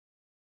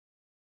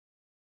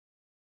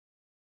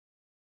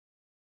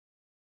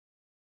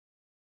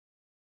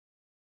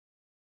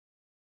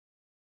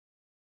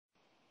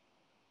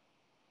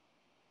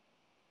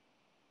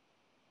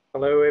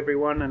Hello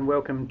everyone and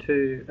welcome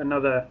to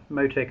another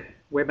Motec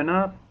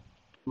webinar.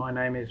 My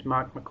name is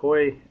Mark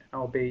McCoy.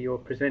 I'll be your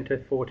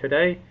presenter for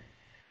today.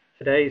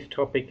 Today's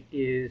topic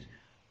is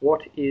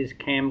what is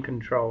cam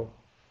control?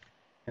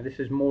 And this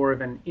is more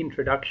of an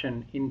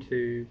introduction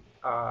into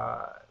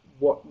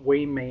what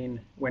we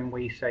mean when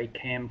we say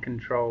cam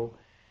control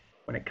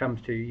when it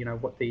comes to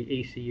what the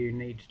ECU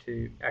needs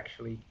to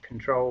actually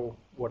control,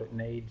 what it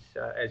needs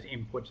as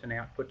inputs and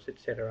outputs,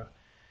 etc.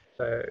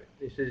 So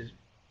this is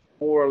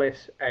more or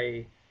less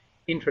a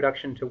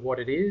introduction to what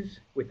it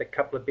is, with a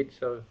couple of bits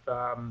of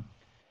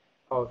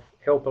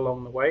help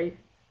along the way.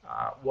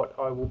 What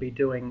I will be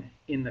doing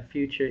in the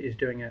future is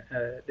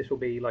this will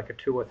be like a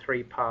 2 or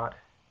 3 part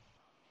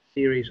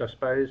series, I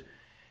suppose,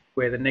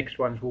 where the next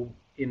ones will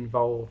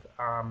involve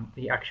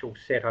the actual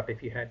setup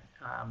if you had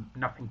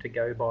nothing to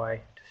go by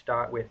to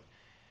start with.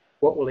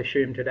 What we'll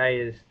assume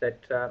today is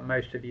that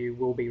most of you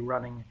will be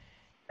running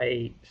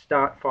a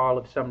start file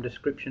of some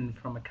description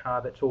from a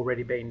car that's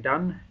already been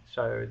done,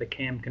 so the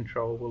cam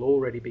control will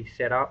already be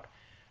set up.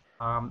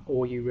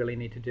 All you really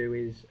need to do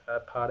is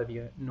part of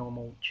your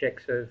normal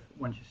checks of,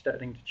 once you're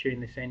starting to tune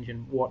this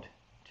engine, what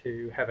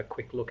to have a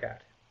quick look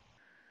at.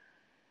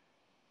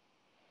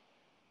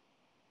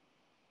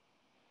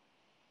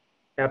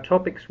 Our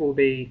topics will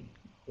be,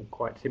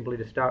 quite simply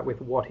to start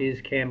with, what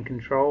is cam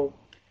control?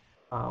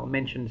 I'll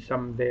mention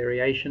some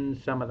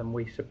variations. Some of them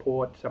we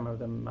support, some of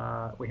them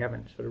we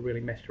haven't sort of really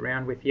messed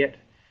around with yet.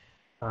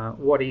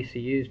 What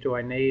ECUs do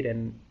I need,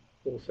 and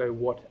also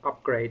what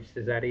upgrades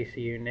does that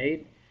ECU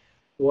need?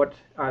 What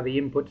are the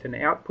inputs and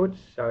outputs?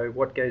 So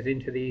what goes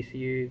into the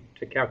ECU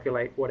to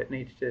calculate what it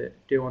needs to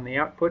do on the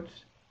outputs?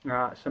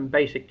 Some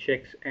basic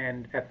checks,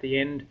 and at the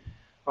end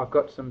I've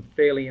got some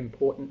fairly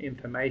important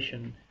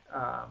information,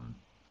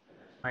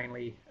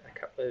 mainly a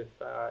couple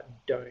of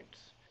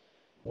don'ts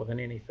more than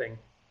anything.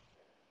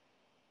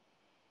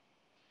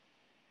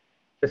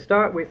 To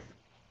start with,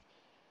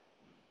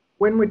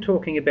 when we're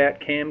talking about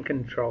cam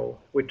control,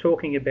 we're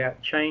talking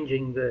about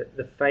changing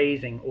the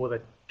phasing or the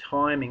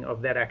timing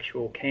of that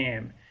actual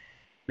cam.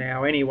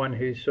 Now, anyone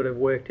who's sort of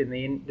worked in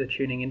the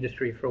tuning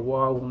industry for a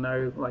while will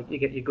know, like, you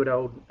get your good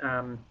old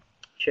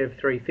Chev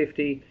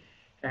 350,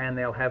 and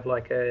they'll have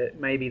like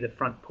maybe the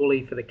front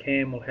pulley for the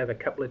cam will have a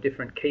couple of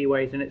different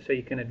keyways in it, so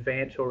you can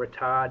advance or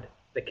retard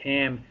the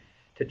cam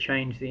to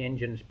change the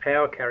engine's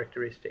power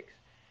characteristics.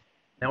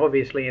 Now,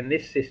 obviously, in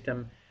this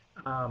system,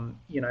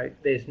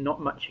 there's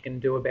not much you can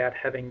do about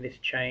having this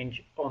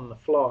change on the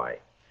fly.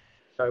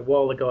 So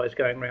while the guy's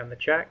going around the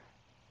track,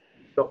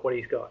 he's got what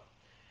he's got.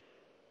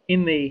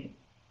 In the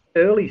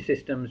early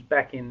systems,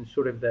 back in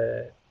sort of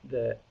the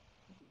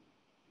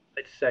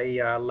let's say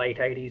late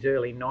 80s,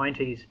 early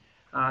 90s,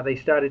 they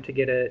started to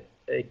get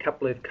a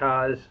couple of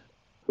cars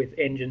with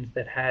engines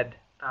that had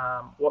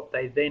what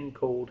they then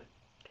called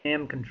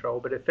cam control,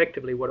 but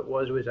effectively what it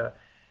was a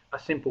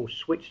simple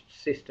switched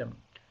system.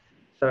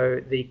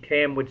 So the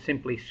cam would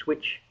simply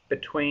switch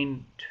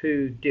between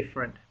 2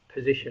 different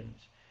positions.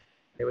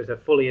 There was a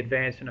fully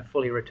advanced and a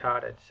fully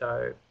retarded.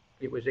 So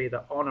it was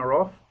either on or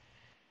off,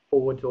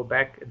 forwards or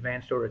back,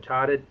 advanced or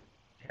retarded,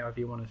 however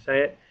you want to say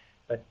it.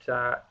 But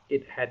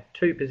it had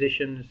 2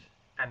 positions,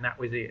 and that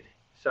was it.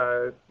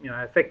 So,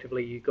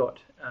 effectively you got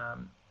a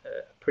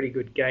pretty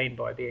good gain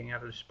by being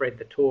able to spread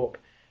the torque,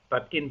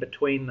 but in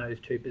between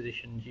those 2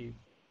 positions you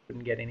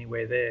couldn't get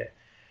anywhere there.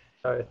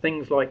 So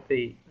things like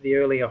the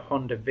earlier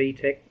Honda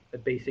VTEC, the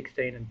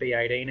B16 and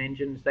B18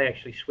 engines, they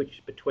actually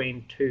switched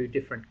between 2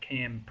 different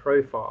cam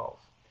profiles.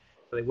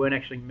 So they weren't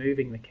actually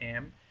moving the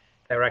cam,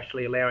 they were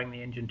actually allowing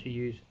the engine to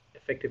use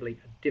effectively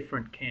a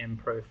different cam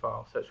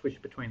profile. So it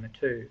switched between the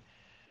 2.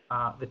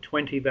 The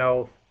 20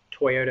 valve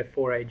Toyota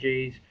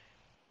 4AGs,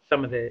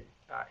 some of the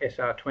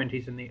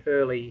SR20s, and the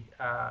early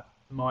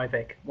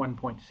Mivec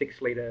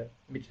 1.6 litre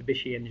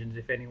Mitsubishi engines,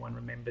 if anyone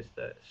remembers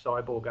the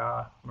Cyborg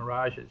R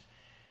Mirages.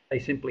 They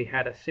simply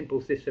had a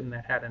simple system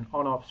that had an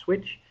on-off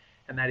switch,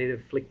 and that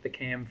either flicked the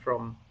cam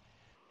from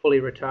fully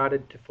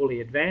retarded to fully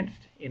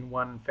advanced in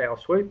one foul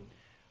swoop,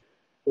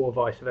 or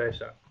vice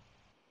versa.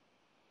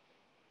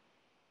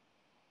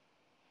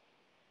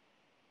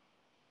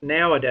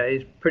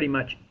 Nowadays, pretty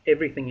much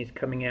everything is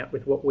coming out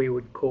with what we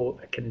would call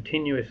a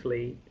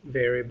continuously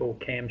variable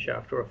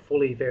camshaft, or a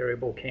fully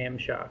variable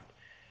camshaft.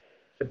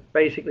 So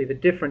basically the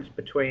difference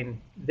between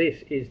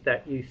this is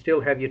that you still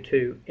have your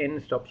 2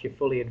 end stops, your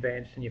fully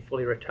advanced and your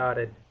fully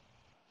retarded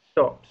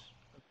stops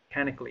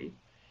mechanically,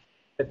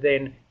 but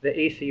then the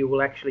ECU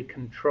will actually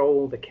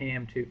control the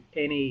cam to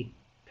any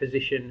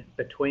position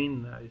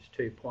between those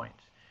 2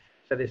 points.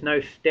 So there's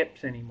no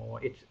steps anymore,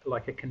 it's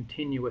like a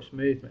continuous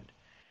movement.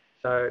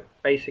 So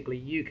basically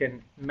you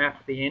can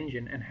map the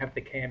engine and have the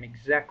cam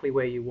exactly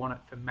where you want it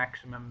for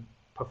maximum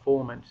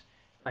performance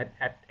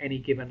at any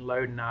given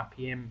load and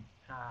RPM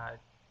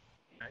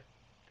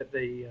that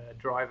the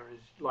driver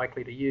is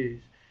likely to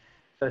use.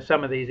 So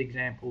some of these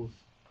examples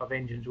of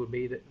engines would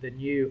be the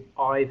new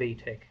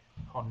iVTEC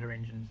Honda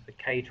engines, the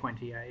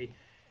K20A,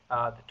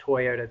 the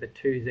Toyota, the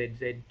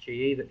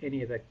 2ZZGE,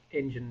 any of the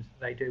engines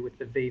they do with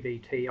the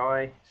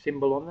VVTi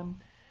symbol on them.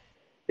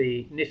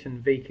 the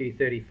Nissan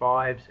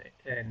VQ35s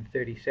and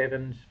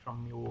 37s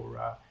from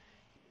your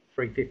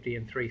 350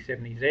 and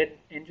 370Z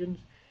engines,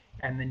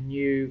 and the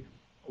new,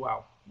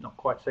 well, not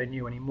quite so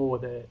new anymore,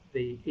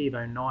 the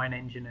Evo 9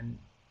 engine and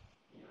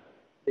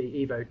the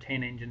Evo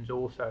 10 engines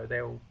also.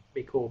 They'll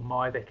be called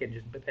Myvec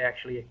engines, but they're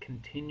actually a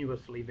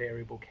continuously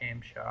variable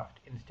camshaft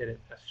instead of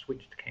a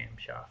switched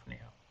camshaft now.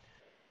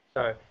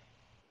 So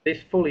this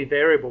fully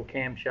variable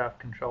camshaft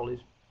control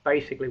is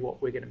basically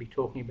what we're going to be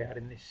talking about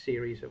in this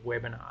series of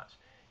webinars.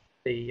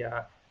 The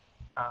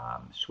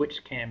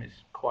switched cam is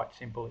quite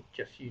simple. It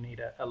just, you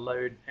need a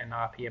load and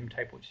RPM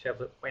tape which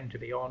tells it when to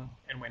be on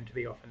and when to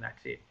be off, and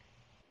that's it.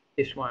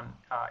 This one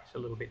is a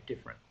little bit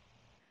different.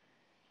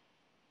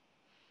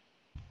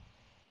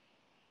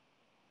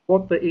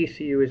 What the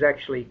ECU is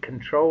actually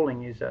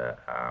controlling is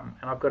and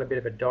I've got a bit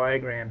of a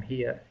diagram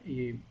here.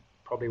 You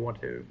probably want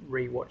to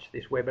re-watch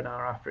this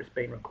webinar after it's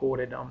been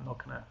recorded. I'm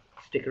not going to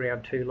stick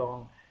around too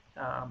long.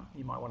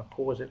 You might want to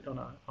pause it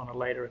on a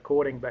later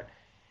recording, but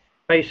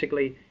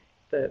basically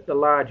the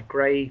large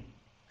grey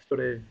sort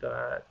of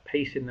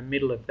piece in the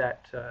middle of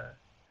that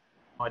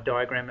my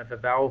diagram of a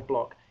valve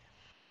block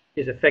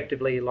is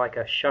effectively like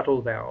a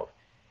shuttle valve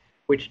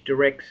which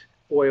directs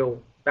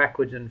oil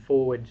backwards and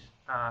forwards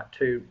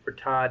to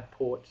retard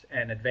ports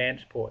and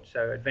advance ports.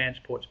 So advance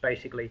ports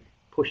basically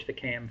push the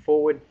cam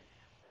forward,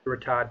 the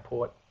retard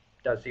port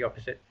does the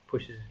opposite,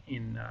 pushes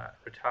in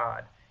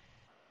retard.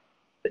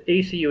 The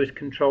ECU is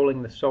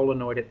controlling the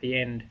solenoid at the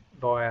end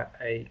via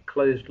a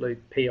closed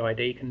loop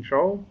PID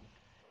control,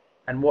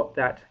 and what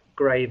that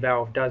grey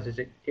valve does is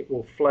it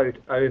will float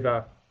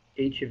over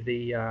each of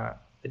the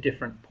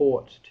different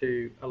ports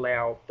to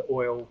allow the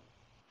oil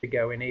to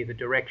go in either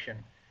direction.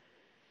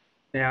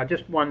 Now,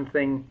 just one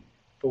thing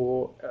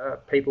for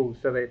people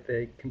so that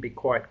they can be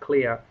quite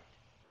clear.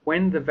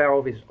 When the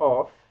valve is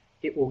off,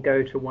 it will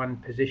go to one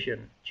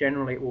position.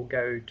 Generally, it will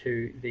go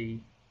to the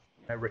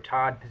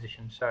retard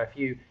position. So if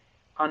you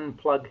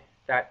unplug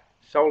that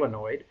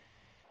solenoid,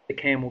 the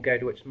cam will go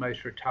to its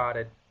most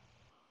retarded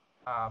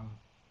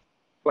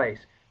place.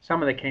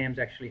 Some of the cams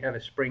actually have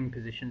a spring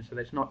position, so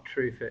that's not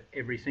true for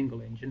every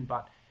single engine,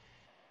 but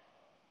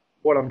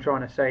what I'm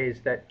trying to say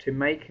is that to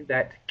make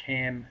that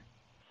cam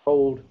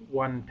hold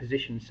one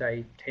position,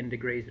 say 10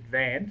 degrees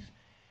advance,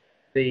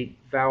 the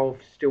valve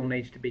still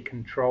needs to be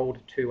controlled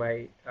to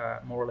a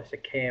more or less a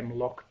cam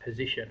lock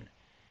position,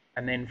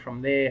 and then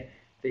from there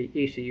the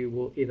ECU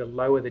will either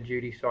lower the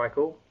duty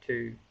cycle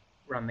to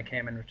run the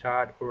cam in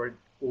retard,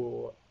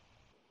 or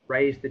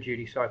raise the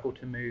duty cycle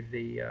to move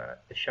the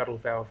shuttle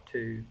valve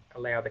to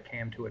allow the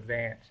cam to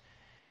advance.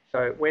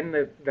 So when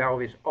the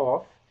valve is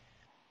off,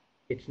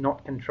 it's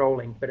not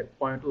controlling, but it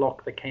won't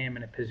lock the cam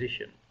in a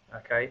position.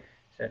 Okay,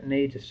 so it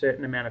needs a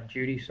certain amount of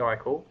duty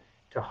cycle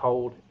to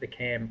hold the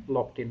cam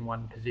locked in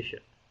one position.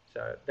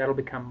 So that'll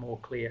become more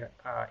clear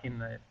in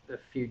the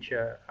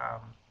future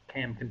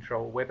cam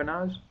control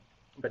webinars.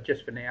 But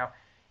just for now,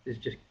 this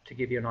is just to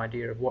give you an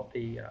idea of what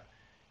the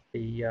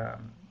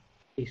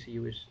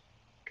ECU is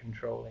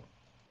controlling.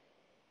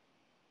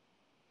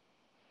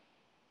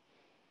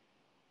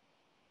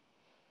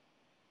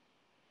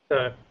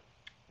 So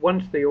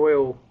once the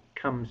oil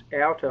comes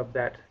out of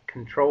that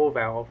control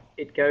valve,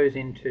 it goes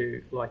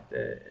into like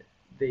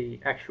the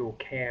actual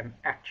cam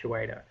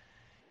actuator.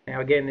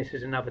 Now again, this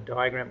is another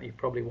diagram that you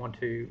probably want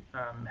to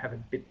have a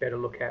bit better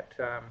look at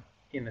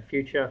in the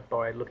future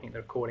by looking at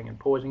the recording and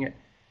pausing it.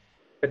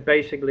 But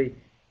basically,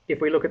 if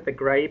we look at the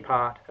grey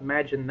part,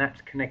 imagine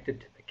that's connected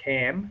to the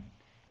cam,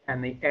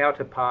 and the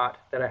outer part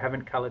that I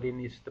haven't coloured in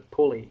is the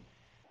pulley.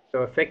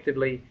 So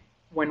effectively,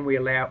 when we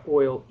allow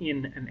oil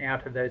in and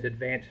out of those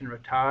advance and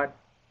retard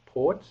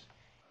ports,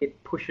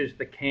 it pushes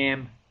the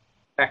cam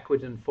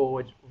backwards and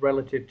forwards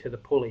relative to the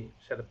pulley.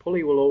 So the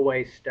pulley will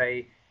always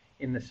stay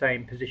in the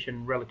same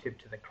position relative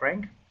to the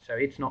crank, so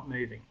it's not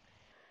moving.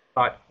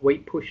 But we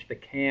push the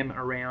cam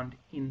around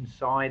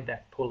inside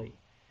that pulley.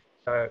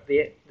 So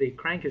the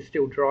crank is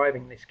still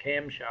driving this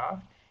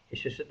camshaft,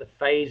 it's just that the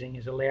phasing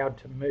is allowed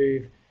to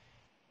move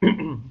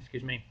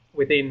excuse me,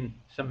 within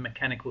some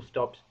mechanical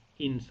stops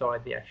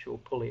inside the actual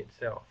pulley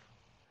itself.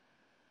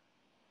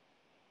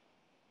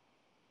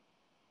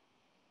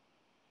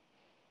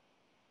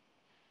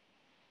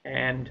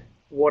 And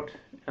what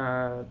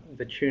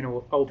the tuner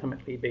will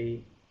ultimately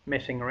be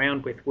messing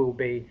around with will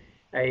be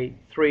a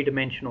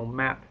three-dimensional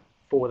map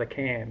for the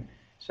cam.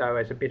 So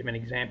as a bit of an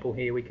example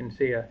here, we can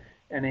see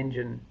an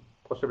engine,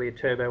 possibly a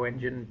turbo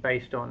engine,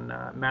 based on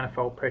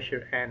manifold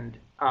pressure and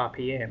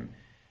RPM,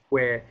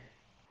 where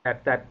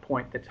at that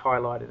point that's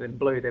highlighted in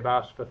blue, they've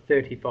asked for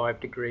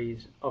 35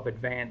 degrees of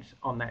advance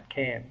on that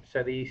cam.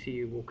 So the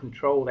ECU will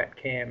control that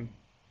cam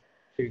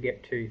to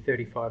get to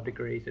 35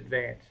 degrees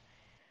advance.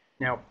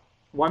 Now,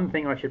 one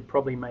thing I should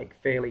probably make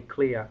fairly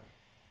clear,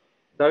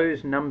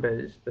 those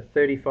numbers, the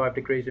 35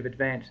 degrees of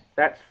advance,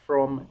 that's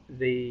from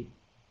the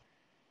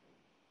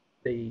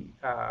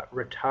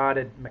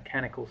retarded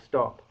mechanical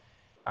stop.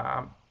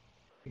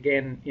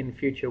 Again, in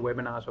future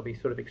webinars, I'll be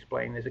sort of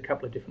explaining there's a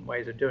couple of different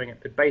ways of doing it,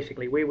 but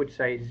basically we would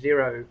say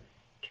 0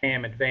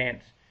 cam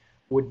advance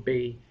would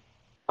be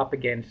up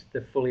against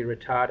the fully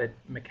retarded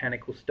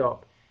mechanical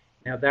stop.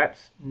 Now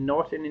that's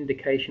not an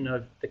indication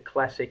of the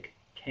classic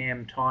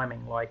cam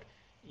timing, like,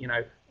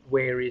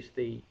 where is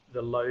the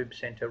lobe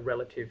center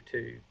relative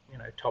to,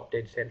 top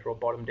dead center or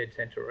bottom dead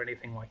center or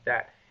anything like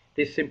that.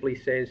 This simply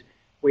says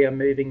we are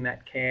moving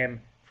that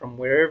cam from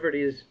wherever it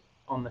is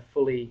on the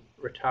fully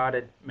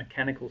retarded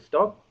mechanical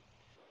stop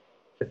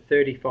to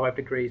 35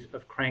 degrees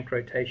of crank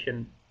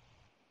rotation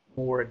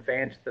more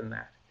advanced than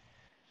that.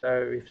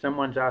 So if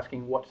someone's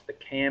asking what's the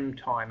cam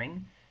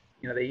timing,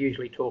 they're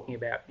usually talking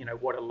about,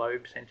 what are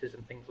lobe centers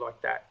and things like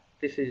that.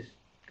 This has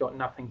got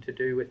nothing to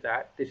do with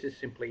that. This is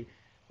simply,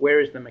 where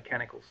is the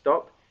mechanical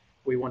stop?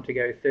 We want to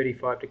go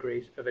 35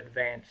 degrees of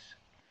advance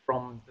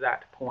from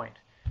that point.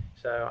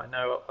 So I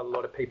know a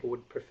lot of people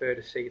would prefer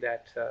to see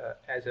that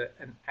as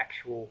an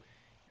actual,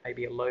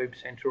 maybe a lobe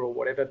center or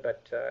whatever,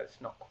 but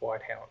it's not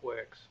quite how it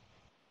works.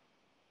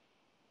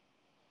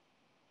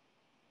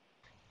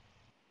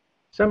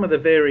 Some of the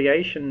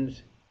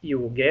variations you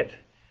will get,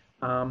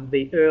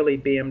 the early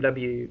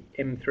BMW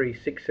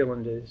M3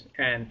 six-cylinders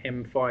and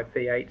M5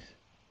 V8s,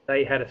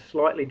 they had a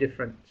slightly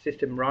different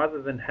system.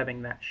 Rather than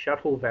having that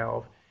shuttle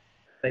valve,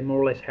 they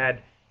more or less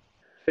had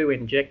two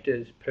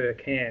injectors per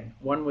cam.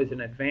 One was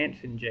an advance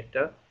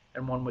injector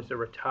and one was a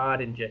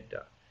retard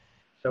injector.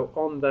 So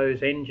on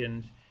those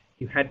engines,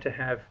 you had to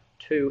have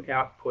two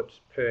outputs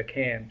per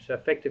cam. So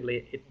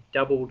effectively, it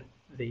doubled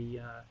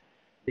the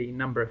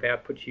number of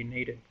outputs you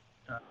needed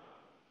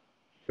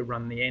to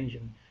run the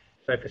engine.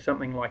 So for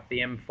something like the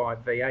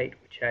M5 V8,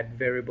 which had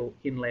variable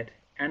inlet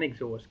and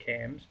exhaust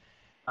cams,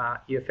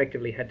 you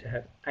effectively had to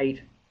have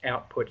 8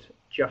 outputs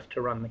just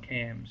to run the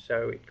cams.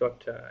 So it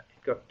got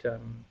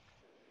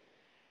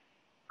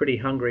pretty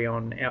hungry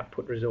on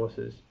output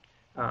resources.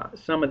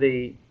 Some of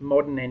the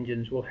modern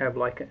engines will have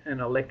like an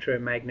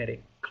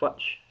electromagnetic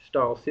clutch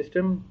style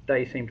system.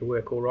 They seem to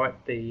work all right.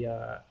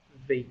 The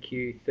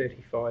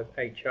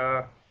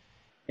VQ35HR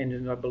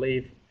engines, I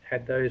believe,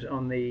 had those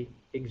on the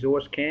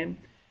exhaust cam.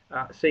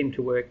 Seem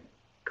to work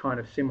kind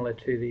of similar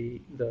to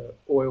the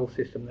oil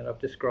system that I've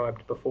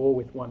described before,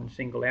 with one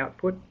single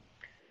output.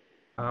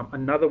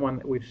 Another one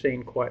that we've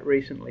seen quite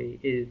recently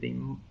is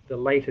the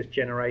latest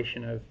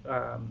generation of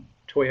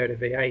Toyota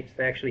V8s.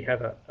 They actually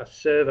have a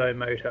servo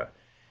motor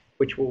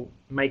which will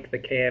make the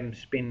cam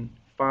spin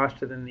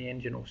faster than the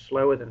engine or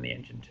slower than the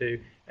engine to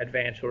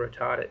advance or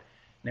retard it.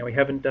 Now, we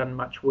haven't done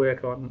much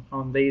work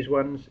on these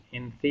ones.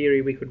 In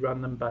theory, we could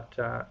run them, but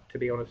to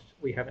be honest,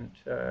 we haven't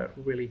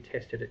really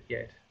tested it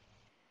yet.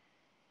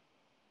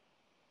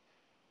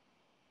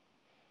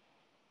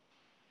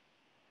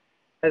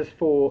 As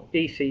for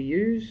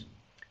ECUs,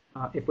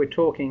 if we're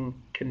talking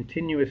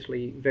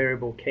continuously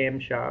variable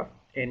camshaft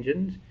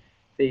engines,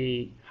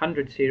 the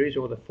 100 series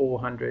or the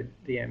 400,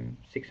 the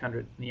M600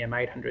 and the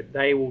M800,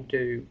 they will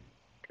do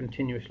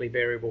continuously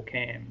variable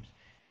cams.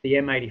 The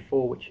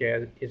M84, which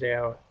is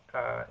our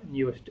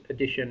newest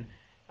addition,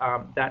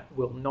 that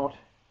will not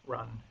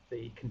run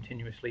the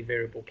continuously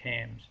variable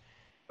cams,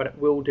 but it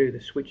will do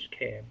the switched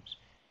cams,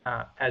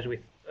 as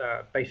with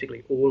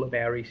basically all of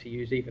our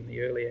ECUs, even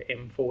the earlier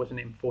M4s and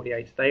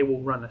M48s. They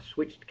will run a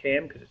switched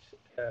cam because it's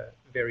a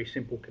very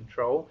simple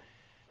control,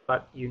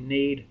 but you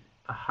need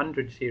a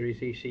 100 series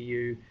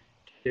ECU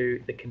to do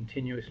the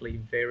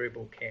continuously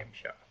variable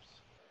camshafts.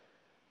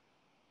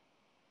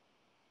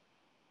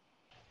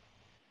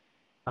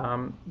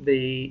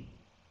 The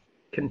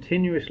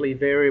continuously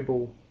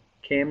variable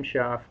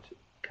camshaft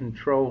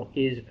control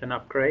is an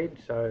upgrade,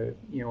 so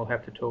you'll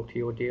have to talk to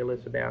your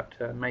dealers about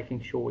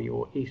making sure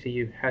your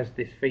ECU has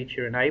this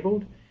feature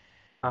enabled.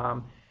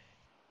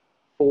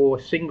 For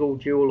single,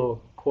 dual or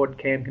quad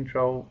cam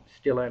control,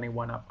 still only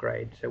one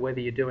upgrade. So whether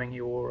you're doing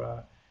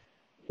your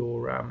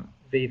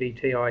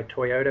VVTi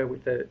Toyota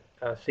with a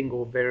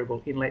single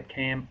variable inlet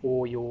cam,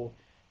 or your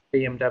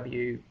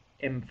BMW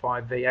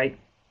M5 V8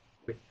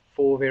 with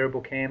 4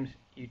 variable cams,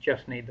 you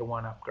just need the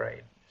one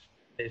upgrade.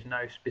 There's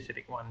no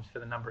specific ones for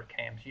the number of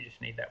cams, you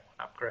just need that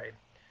one upgrade.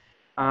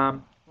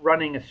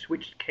 Running a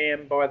switched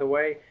cam, by the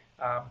way,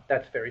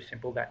 that's very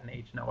simple, that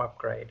needs no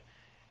upgrade.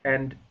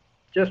 And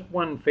just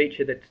one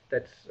feature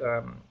that's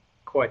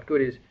quite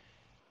good is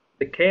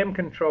the cam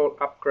control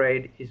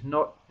upgrade is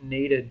not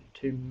needed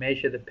to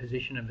measure the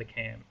position of the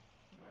cam.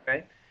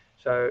 Okay,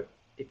 so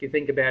if you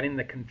think about in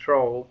the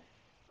control,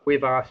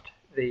 we've asked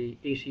the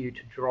ECU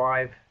to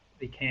drive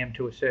the cam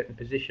to a certain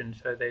position,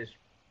 so there's,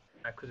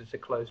 because it's a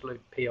closed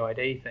loop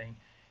PID thing,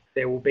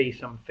 there will be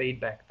some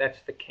feedback. That's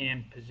the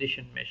cam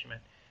position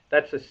measurement.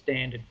 That's a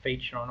standard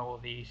feature on all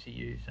the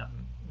ECUs.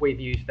 We've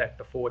used that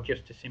before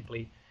just to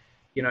simply,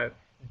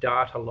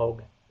 data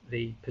log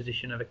the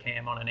position of a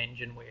cam on an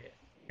engine where,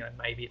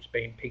 maybe it's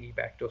been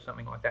piggybacked or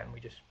something like that, and we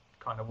just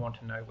kind of want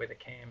to know where the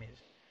cam is.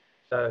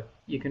 So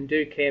you can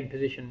do cam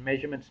position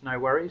measurements, no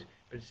worries,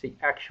 but it's the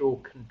actual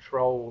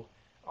control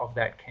of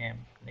that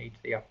cam needs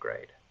the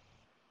upgrade.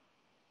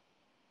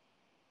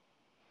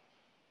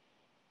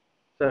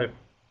 So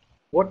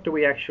what do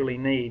we actually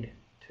need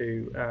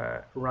to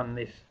run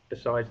this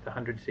besides the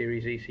 100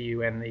 series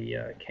ECU and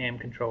the cam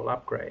control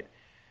upgrade?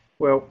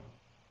 Well,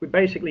 we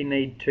basically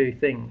need two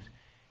things.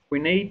 We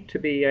need to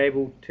be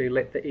able to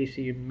let the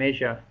ECU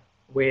measure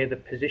where the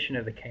position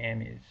of the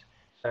cam is.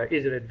 So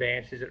is it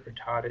advanced, is it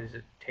retarded, is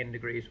it 10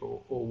 degrees or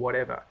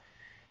whatever.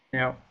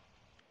 Now,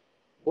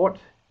 what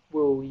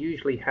will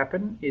usually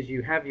happen is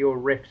you have your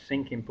ref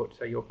sync input,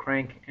 so your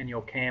crank and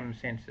your cam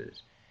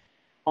sensors.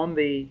 On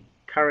the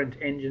current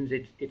engines,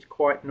 it's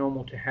quite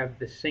normal to have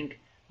the sync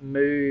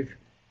move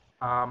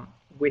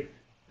with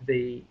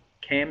the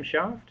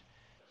camshaft.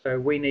 So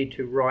we need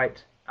to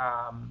write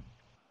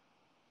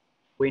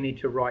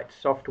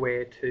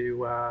software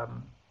to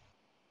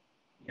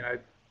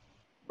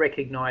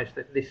recognize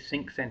that this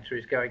sync sensor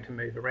is going to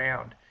move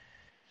around.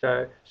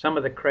 So some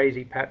of the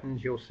crazy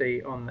patterns you'll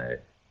see on the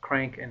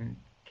crank and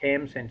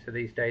cam sensor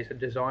these days are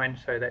designed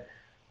so that,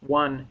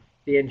 one,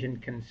 the engine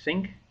can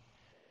sync,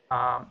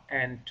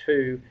 and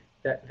two,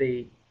 that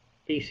the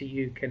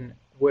ECU can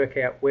work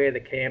out where the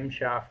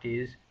camshaft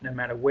is no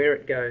matter where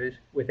it goes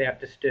without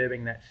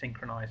disturbing that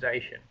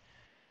synchronization.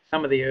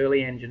 Some of the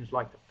early engines,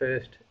 like the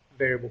first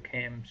variable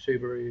cam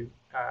Subaru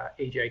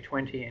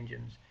EJ20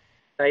 engines,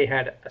 they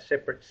had a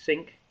separate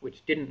sync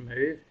which didn't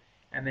move,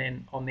 and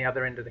then on the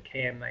other end of the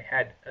cam they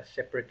had a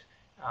separate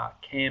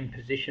cam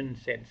position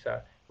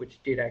sensor which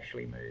did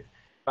actually move.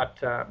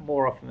 But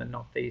more often than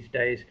not these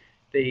days,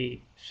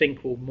 the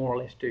sync will more or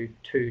less do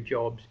two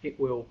jobs. It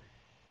will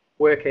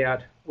work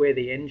out where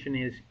the engine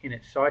is in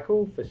its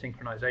cycle for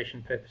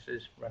synchronization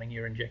purposes, running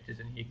your injectors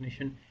and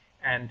ignition,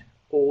 and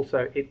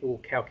also it will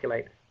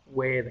calculate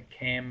where the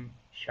cam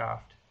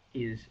shaft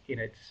is in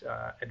its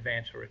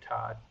advance or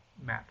retard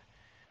map.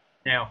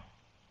 Now,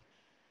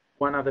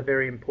 one other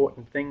very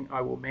important thing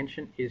I will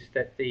mention is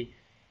that the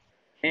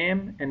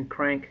cam and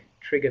crank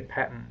trigger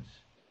patterns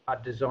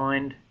are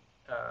designed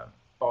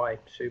by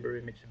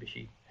Subaru,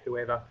 Mitsubishi,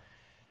 whoever,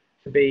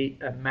 to be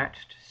a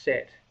matched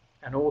set,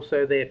 and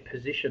also their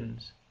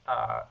positions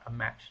are a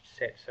matched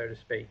set, so to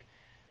speak.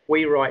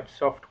 We write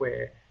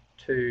software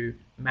to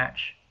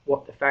match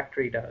what the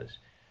factory does.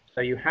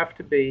 So you have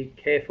to be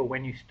careful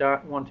when you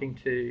start wanting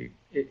to,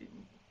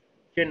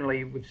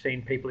 generally we've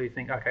seen people who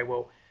think, okay,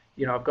 well,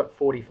 I've got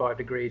 45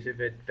 degrees of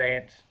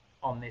advance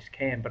on this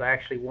cam, but I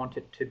actually want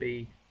it to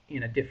be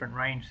in a different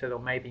range, so they'll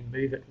maybe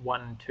move it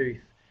one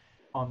tooth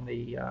on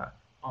the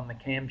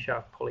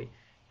camshaft pulley.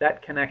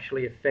 That can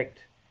actually affect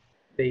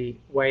the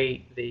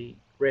way the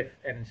ref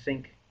and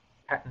sync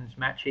patterns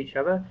match each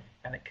other,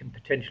 and it can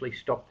potentially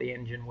stop the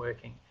engine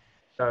working.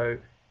 So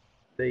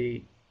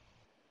the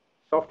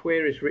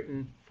software is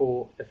written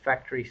for the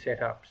factory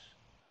setups.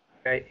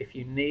 Okay, if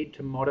you need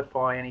to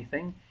modify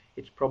anything,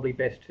 it's probably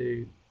best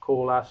to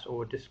call us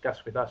or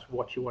discuss with us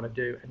what you want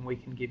to do, and we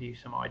can give you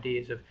some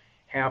ideas of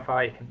how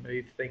far you can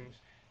move things,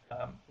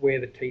 where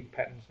the teeth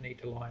patterns need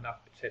to line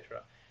up,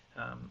 etc.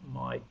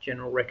 My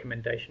general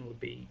recommendation would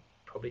be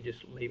probably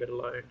just leave it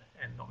alone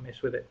and not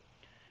mess with it.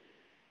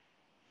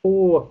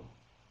 For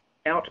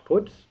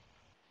outputs,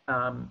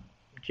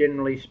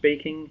 generally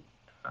speaking,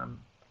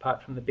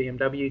 apart from the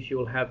BMWs,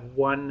 you'll have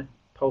one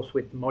pulse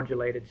width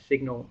modulated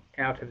signal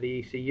out of the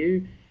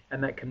ECU,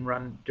 and that can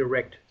run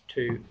direct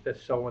to the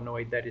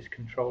solenoid that is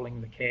controlling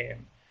the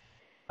cam.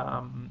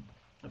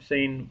 I've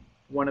seen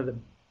one of the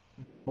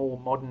more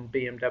modern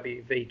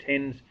BMW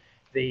V10s,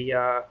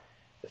 the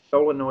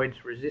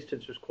solenoid's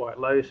resistance was quite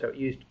low, so it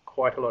used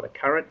quite a lot of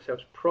current, so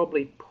it's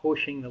probably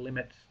pushing the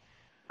limits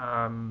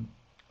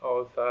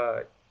of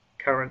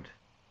current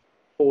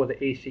for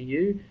the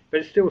ECU,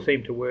 but it still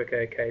seemed to work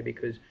okay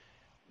because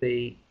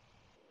the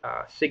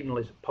signal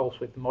is pulse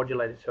width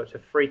modulated, so it's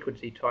a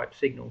frequency type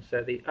signal,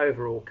 so the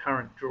overall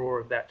current draw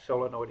of that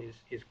solenoid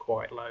is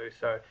quite low.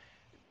 So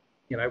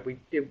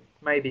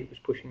maybe it was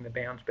pushing the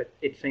bounds, but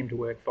it seemed to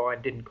work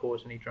fine, didn't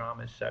cause any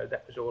dramas, so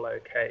that was all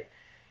okay.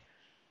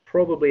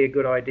 Probably a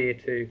good idea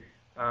to,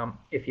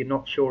 if you're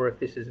not sure if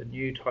this is a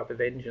new type of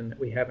engine that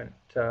we haven't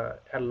had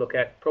a look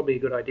at, probably a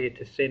good idea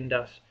to send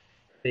us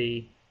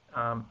the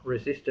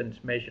resistance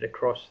measured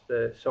across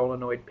the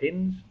solenoid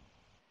pins.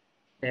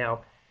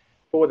 Now,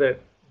 for the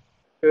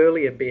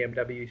earlier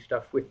BMW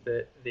stuff with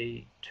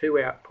the two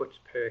outputs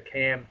per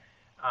cam,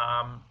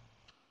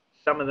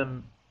 some of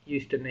them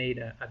used to need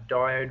a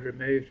diode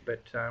removed,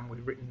 but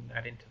we've written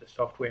that into the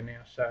software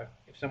now. So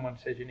if someone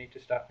says you need to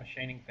start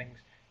machining things,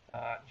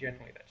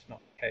 generally that's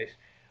not the case.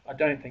 I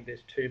don't think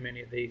there's too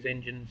many of these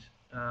engines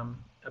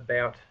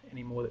about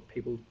anymore that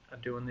people are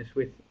doing this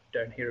with.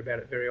 Don't hear about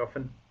it very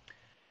often.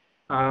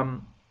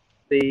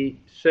 The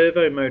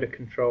servo motor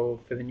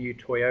control for the new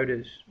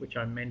Toyotas, which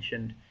I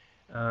mentioned,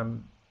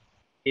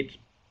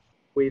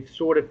 we've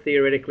sort of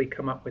theoretically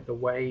come up with a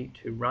way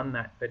to run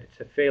that, but it's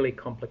a fairly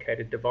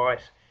complicated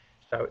device,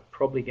 so it's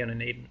probably going to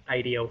need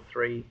an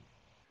ADL3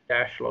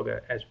 dash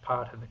logger as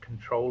part of the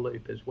control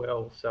loop as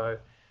well. So,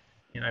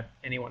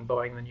 anyone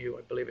buying the new,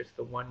 I believe it's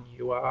the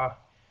 1UR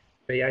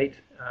V8,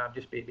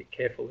 just be a bit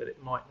careful that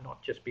it might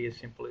not just be as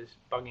simple as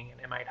bunging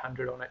an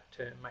M800 on it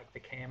to make the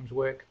cams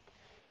work,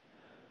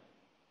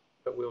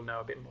 but we'll know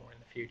a bit more in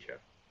the future.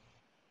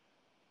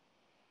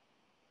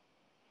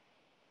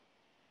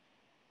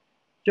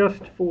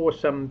 Just for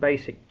some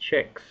basic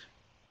checks,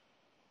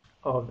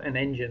 of an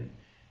engine.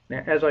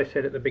 Now, as I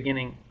said at the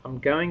beginning, I'm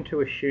going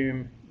to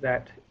assume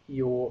that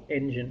your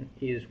engine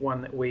is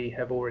one that we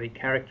have already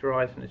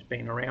characterized and has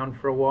been around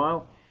for a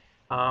while.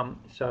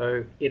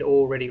 So it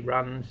already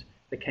runs,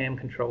 the cam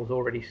control's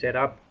already set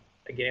up.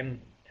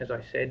 Again, as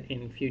I said,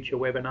 in future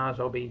webinars,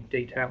 I'll be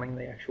detailing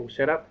the actual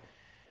setup.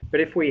 But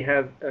if we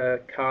have a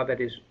car that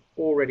is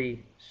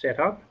already set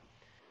up,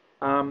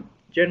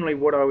 generally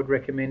what I would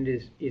recommend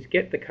is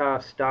get the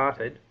car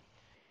started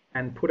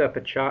and put up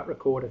a chart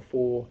recorder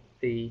for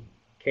the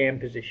cam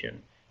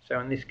position. So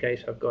in this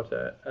case, I've got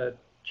a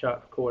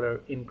chart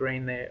recorder in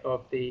green there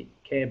of the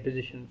cam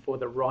position for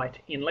the right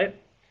inlet.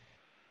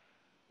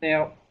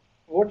 Now,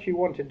 what you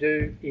want to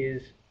do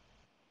is,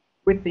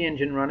 with the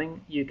engine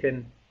running, you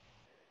can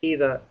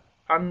either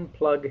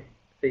unplug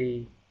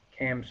the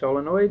cam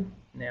solenoid.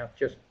 Now,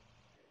 just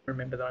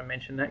remember that I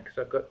mentioned that because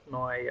I've got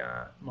my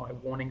my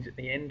warnings at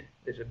the end.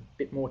 There's a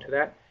bit more to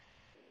that.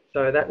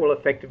 So that will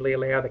effectively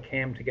allow the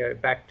cam to go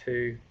back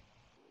to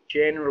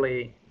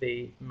generally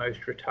the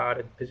most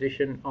retarded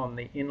position on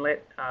the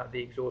inlet.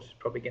 The exhaust is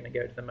probably going to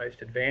go to the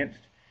most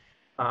advanced.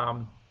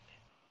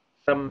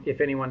 If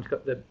anyone's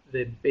got the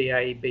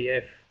BA,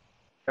 BF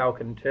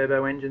Falcon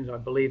turbo engines, I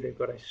believe they've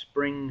got a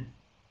spring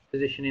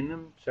position in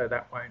them, so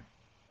that won't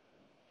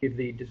give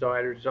the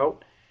desired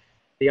result.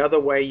 The other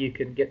way you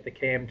can get the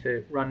cam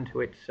to run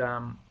to its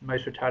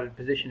most retarded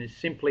position is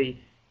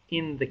simply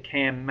in the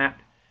cam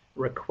map,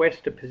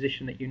 request a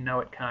position that you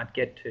know it can't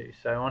get to.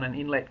 So on an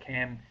inlet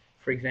cam,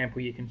 for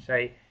example, you can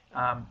say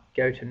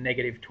go to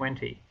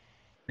 -20.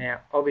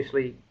 Now,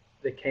 obviously,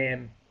 the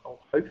cam, or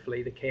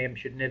hopefully the cam,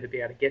 should never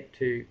be able to get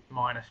to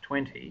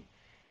 -20.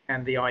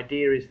 And the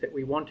idea is that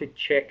we want to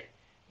check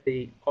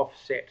the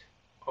offset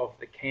of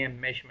the cam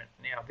measurement.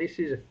 Now, this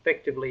is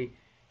effectively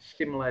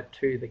similar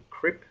to the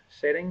CRIP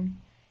setting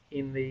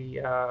in the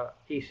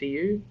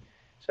ECU.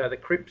 So the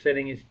CRIP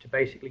setting is to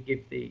basically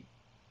give the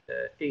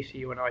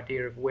ECU an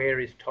idea of where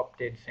is top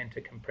dead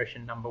center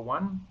compression number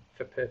 1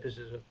 for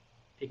purposes of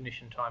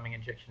ignition timing,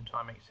 injection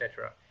timing,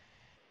 etc.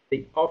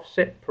 The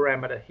offset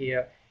parameter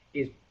here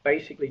is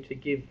basically to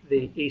give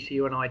the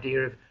ECU an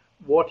idea of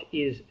what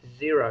is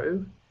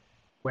 0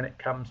 when it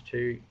comes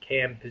to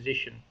cam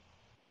position.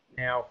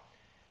 Now,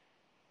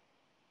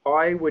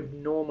 I would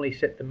normally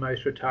set the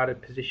most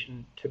retarded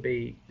position to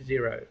be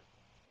 0.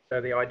 So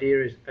the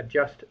idea is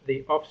adjust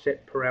the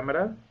offset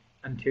parameter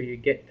until you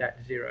get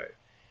that 0.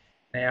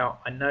 Now,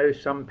 I know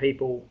some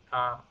people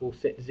will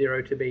set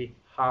 0 to be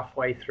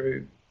halfway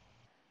through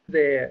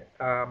their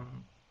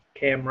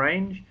cam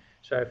range.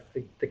 So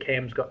if the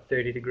cam's got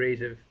 30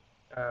 degrees of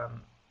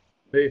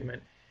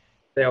movement,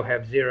 they'll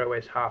have 0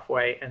 as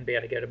halfway and be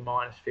able to go to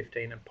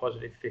 -15 and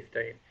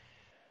 +15.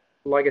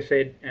 Like I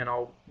said, and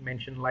I'll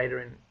mention later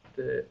in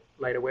the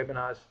later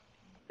webinars,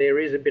 there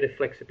is a bit of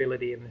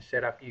flexibility in the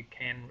setup. You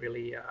can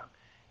really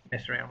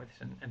mess around with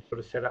this and sort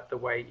of set up the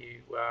way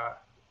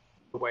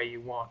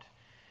you want.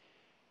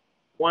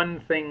 One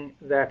thing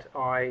that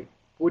I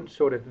would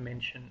sort of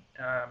mention,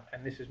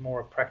 and this is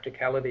more a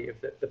practicality of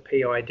the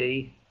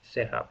PID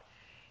setup,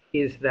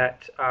 is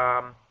that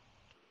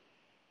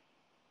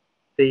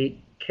the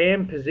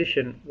cam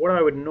position, what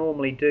I would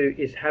normally do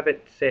is have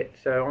it set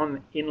so on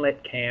the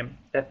inlet cam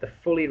that the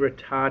fully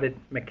retarded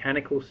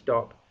mechanical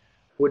stop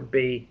would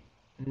be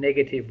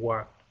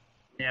 -1.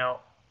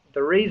 Now,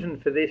 the reason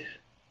for this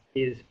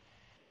is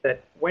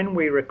that when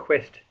we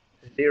request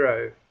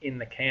 0 in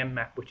the cam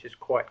map, which is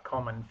quite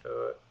common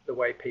for the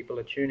way people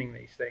are tuning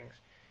these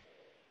things,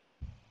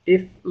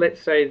 if,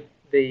 let's say,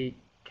 the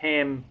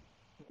cam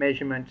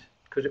measurement,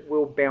 because it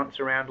will bounce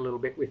around a little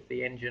bit with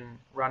the engine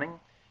running,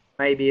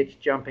 maybe it's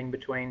jumping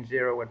between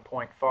 0 and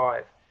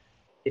 0.5.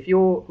 If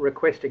you're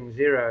requesting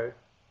 0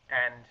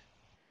 and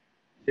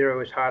 0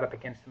 is hard up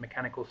against the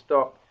mechanical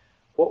stop,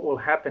 what will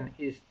happen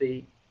is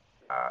the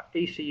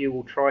ECU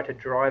will try to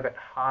drive it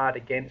hard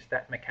against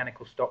that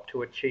mechanical stop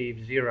to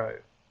achieve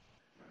 0.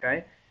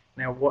 Okay.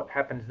 Now what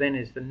happens then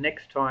is the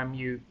next time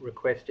you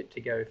request it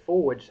to go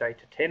forward, say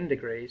to 10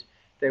 degrees,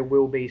 there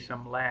will be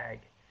some lag.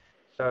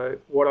 So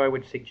what I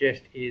would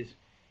suggest is,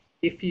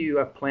 if you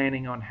are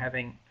planning on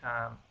having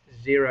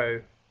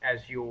 0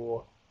 as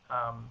your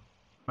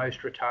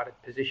most retarded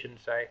position,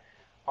 say,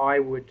 I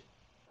would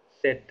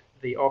set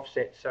the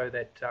offset so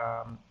that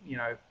you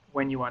know,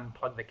 when you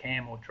unplug the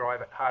cam or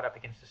drive it hard up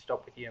against the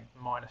stop with your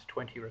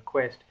 -20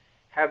 request,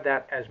 have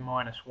that as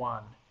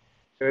 -1.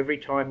 So every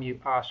time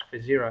you ask for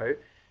 0,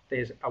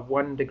 there's a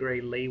 1 degree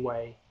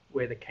leeway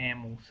where the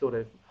cam will sort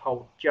of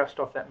hold just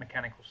off that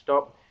mechanical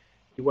stop.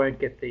 You won't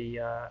get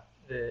the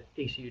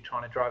ECU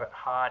trying to drive it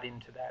hard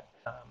into that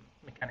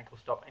mechanical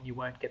stop, and you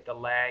won't get the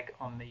lag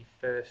on the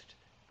first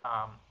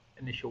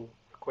initial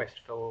request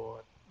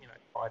for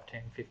 5,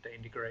 10,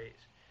 15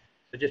 degrees.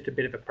 So just a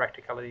bit of a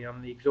practicality.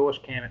 On the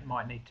exhaust cam, it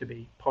might need to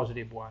be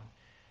 +1,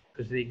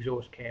 because the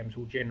exhaust cams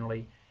will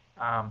generally,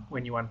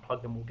 when you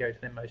unplug them, will go to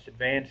their most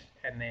advanced,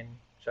 and then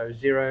so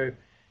 0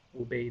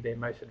 will be their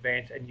most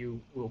advanced, and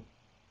you will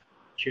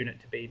tune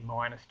it to be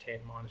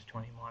 -10,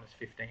 -20,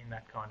 -15,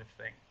 that kind of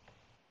thing.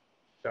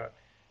 So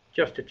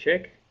just to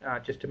check,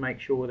 just to make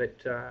sure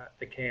that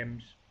the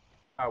cams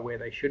are where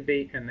they should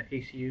be and the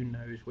ECU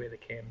knows where the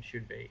cams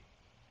should be.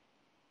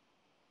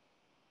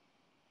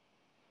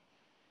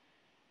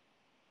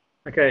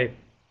 Okay,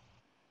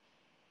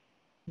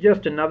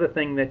 just another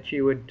thing that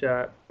you would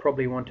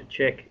probably want to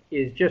check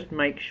is just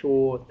make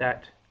sure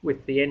that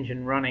with the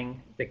engine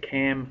running, the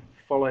cam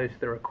follows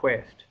the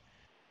request.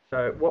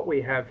 So what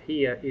we have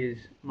here is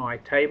my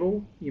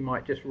table. You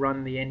might just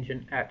run the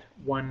engine at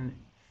one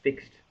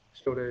fixed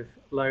sort of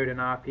load and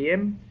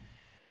RPM.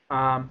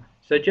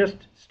 So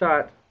just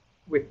start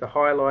with the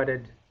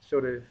highlighted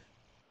sort of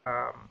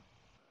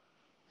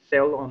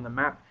cell on the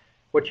map.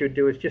 What you would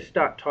do is just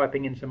start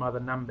typing in some other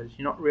numbers.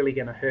 You're not really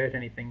going to hurt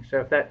anything. So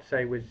if that,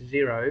 say, was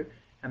 0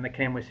 and the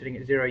cam was sitting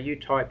at 0, you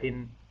type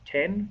in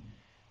 10.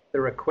 The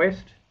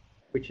request,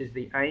 which is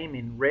the aim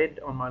in red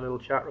on my little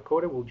chart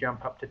recorder, will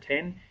jump up to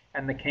 10,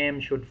 and the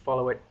cam should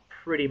follow it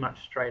pretty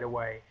much straight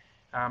away.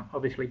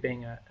 Obviously,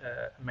 being a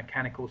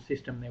mechanical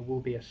system, there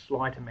will be a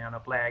slight amount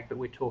of lag, but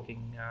we're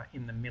talking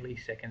in the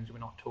milliseconds. We're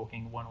not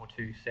talking 1 or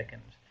 2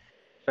 seconds.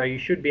 So you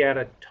should be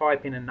able to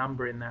type in a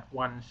number in that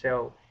one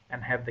cell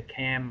and have the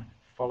cam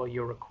follow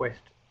your request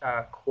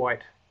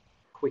quite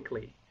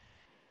quickly.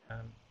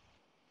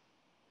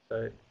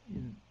 So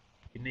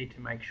you need to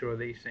make sure of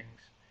these things.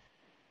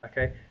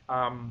 Okay.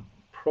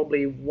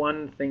 Probably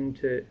one thing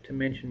to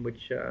mention,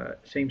 which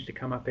seems to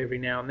come up every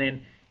now and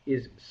then,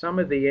 is some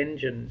of the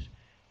engines,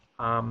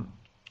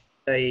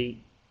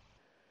 they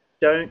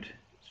don't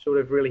sort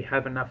of really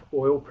have enough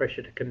oil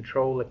pressure to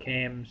control the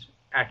cams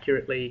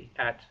accurately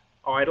at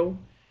idle.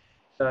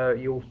 So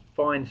you'll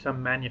find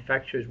some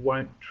manufacturers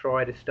won't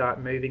try to start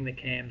moving the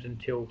cams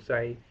until,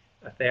 say,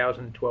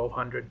 1,000,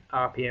 1,200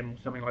 RPM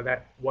or something like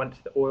that, once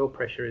the oil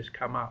pressure has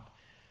come up.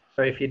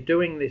 So if you're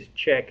doing this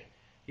check,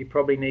 you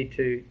probably need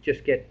to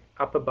just get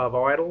up above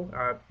idle.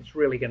 It's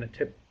really going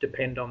to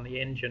depend on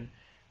the engine,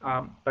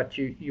 but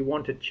you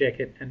want to check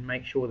it and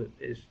make sure that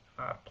there's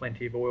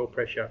plenty of oil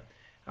pressure.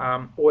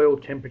 Oil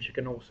temperature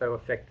can also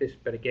affect this,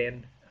 but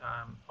again,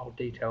 I'll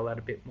detail that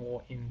a bit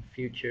more in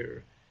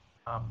future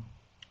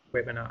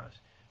webinars.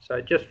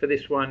 So just for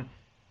this one,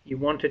 you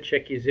want to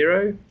check your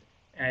 0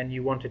 and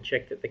you want to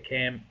check that the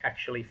cam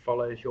actually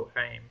follows your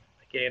aim.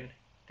 Again,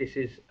 this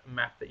is a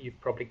map that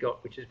you've probably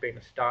got, which has been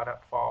a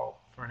startup file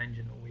for an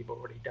engine that we've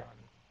already done.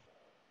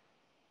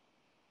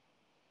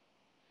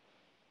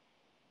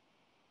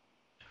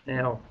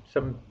 Now,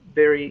 some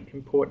very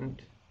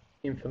important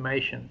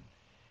information.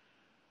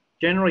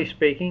 Generally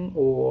speaking,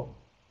 or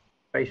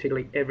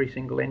basically every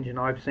single engine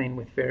I've seen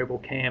with variable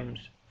cams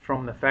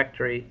from the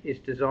factory is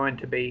designed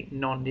to be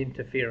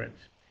non-interference,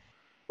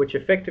 which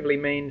effectively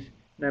means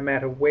no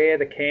matter where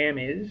the cam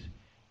is,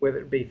 whether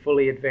it be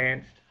fully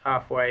advanced,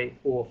 halfway,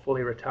 or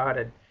fully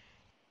retarded,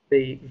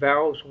 the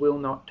valves will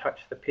not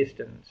touch the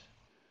pistons.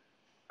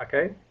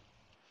 Okay?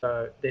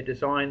 So they're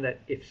designed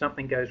that if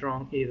something goes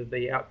wrong, either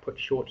the output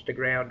shorts to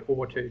ground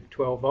or to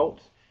 12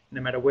 volts,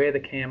 no matter where the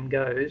cam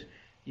goes,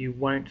 you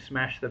won't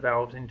smash the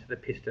valves into the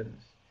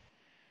pistons.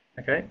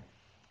 Okay?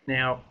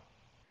 Now,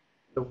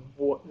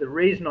 the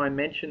reason I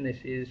mention this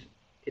is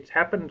it's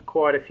happened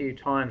quite a few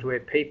times where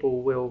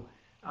people will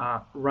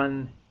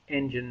run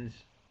engines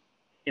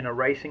in a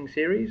racing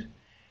series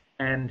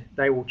and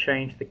they will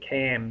change the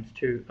cams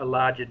to a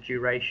larger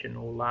duration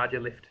or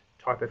larger lift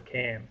type of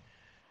cam.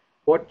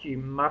 What you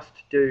must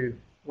do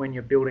when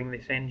you're building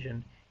this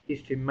engine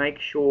is to make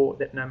sure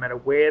that no matter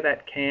where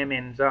that cam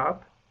ends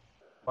up,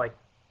 like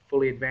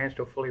fully advanced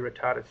or fully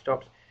retarded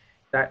stops,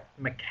 that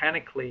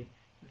mechanically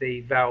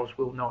the valves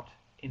will not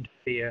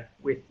interfere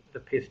with the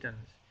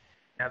pistons.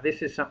 Now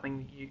this is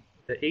something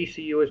the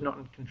ECU is not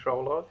in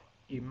control of.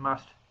 You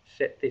must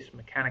set this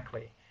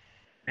mechanically.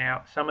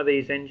 Now some of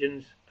these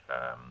engines,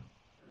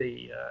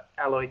 the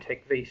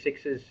Alloytech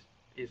V6s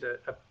is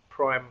a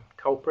prime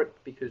culprit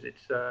because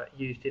it's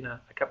used in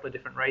a couple of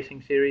different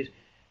racing series.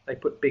 They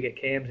put bigger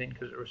cams in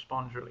because it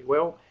responds really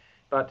well,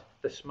 but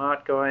the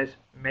smart guys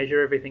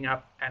measure everything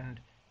up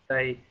and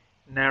they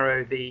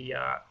narrow the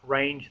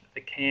range that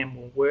the cam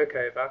will work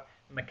over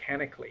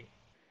mechanically.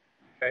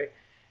 Okay,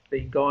 the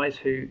guys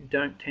who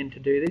don't tend to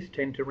do this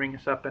tend to ring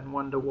us up and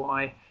wonder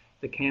why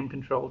the cam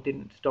control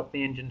didn't stop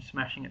the engine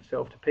smashing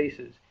itself to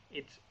pieces.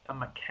 It's a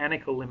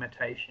mechanical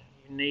limitation.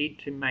 You need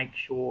to make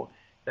sure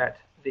that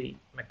the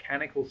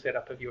mechanical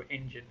setup of your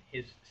engine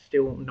is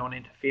still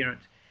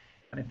non-interference,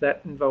 and if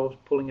that involves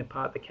pulling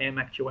apart the cam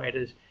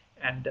actuators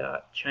and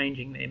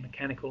changing their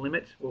mechanical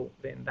limits, well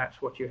then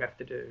that's what you have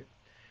to do.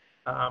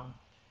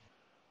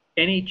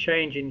 Any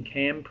change in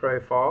cam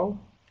profile,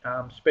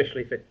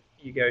 especially if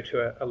you go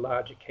to a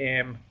larger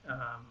cam,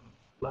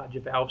 larger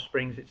valve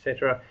springs,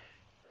 etc.,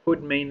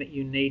 could mean that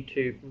you need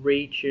to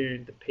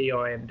retune the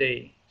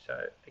PIMD. So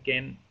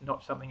again,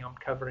 not something I'm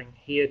covering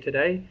here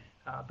today,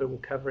 but we'll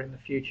cover in the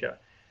future.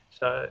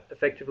 So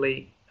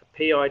effectively, a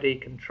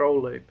PID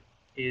control loop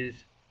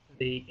is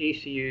the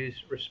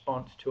ECU's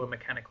response to a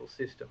mechanical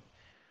system.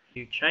 If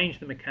you change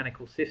the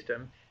mechanical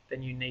system,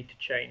 then you need to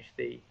change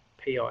the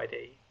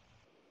PID.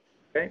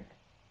 Okay?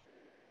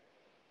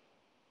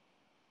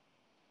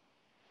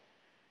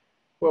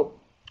 Well,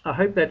 I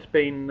hope that's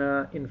been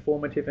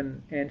informative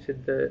and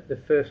answered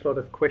the first lot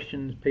of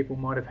questions people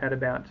might have had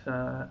about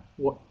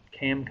what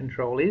cam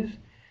control is.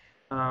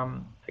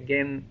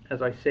 Again,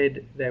 as I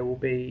said, there will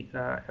be,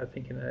 I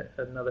think in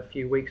another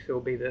few weeks, there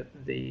will be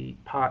the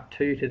part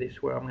 2 to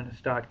this, where I'm going to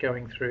start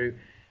going through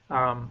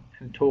and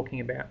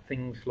talking about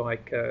things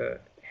like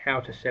how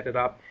to set it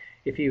up.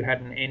 If you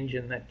had an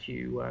engine that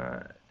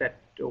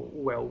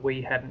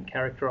we hadn't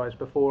characterized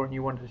before and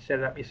you wanted to set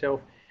it up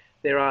yourself,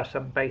 there are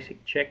some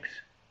basic checks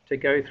to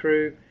go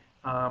through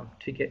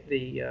to get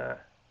the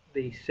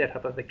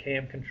setup of the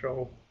cam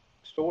control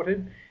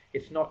sorted.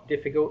 It's not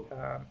difficult.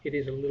 It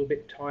is a little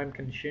bit time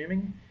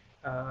consuming.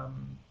 So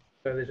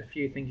there's a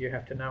few things you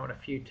have to know and a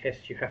few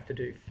tests you have to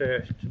do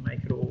first to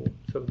make it all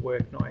sort of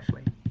work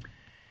nicely.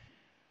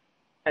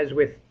 As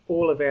with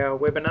all of our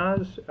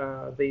webinars,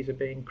 these are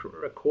being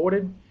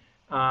recorded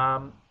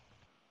and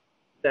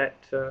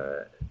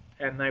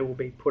they will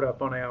be put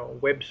up on our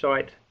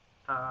website.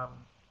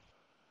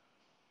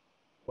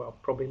 Well,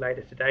 probably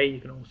later today. You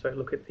can also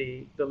look at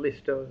the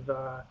list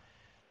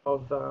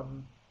of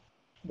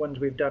ones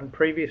we've done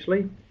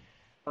previously.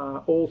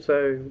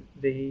 Also,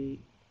 the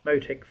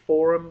Motec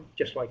forum,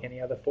 just like any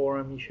other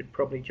forum, you should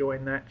probably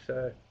join that.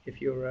 So if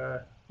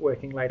you're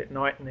working late at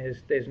night and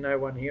there's no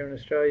one here in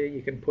Australia,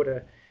 you can put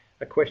a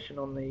question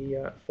on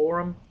the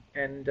forum,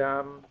 and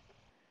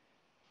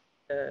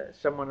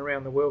someone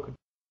around the world could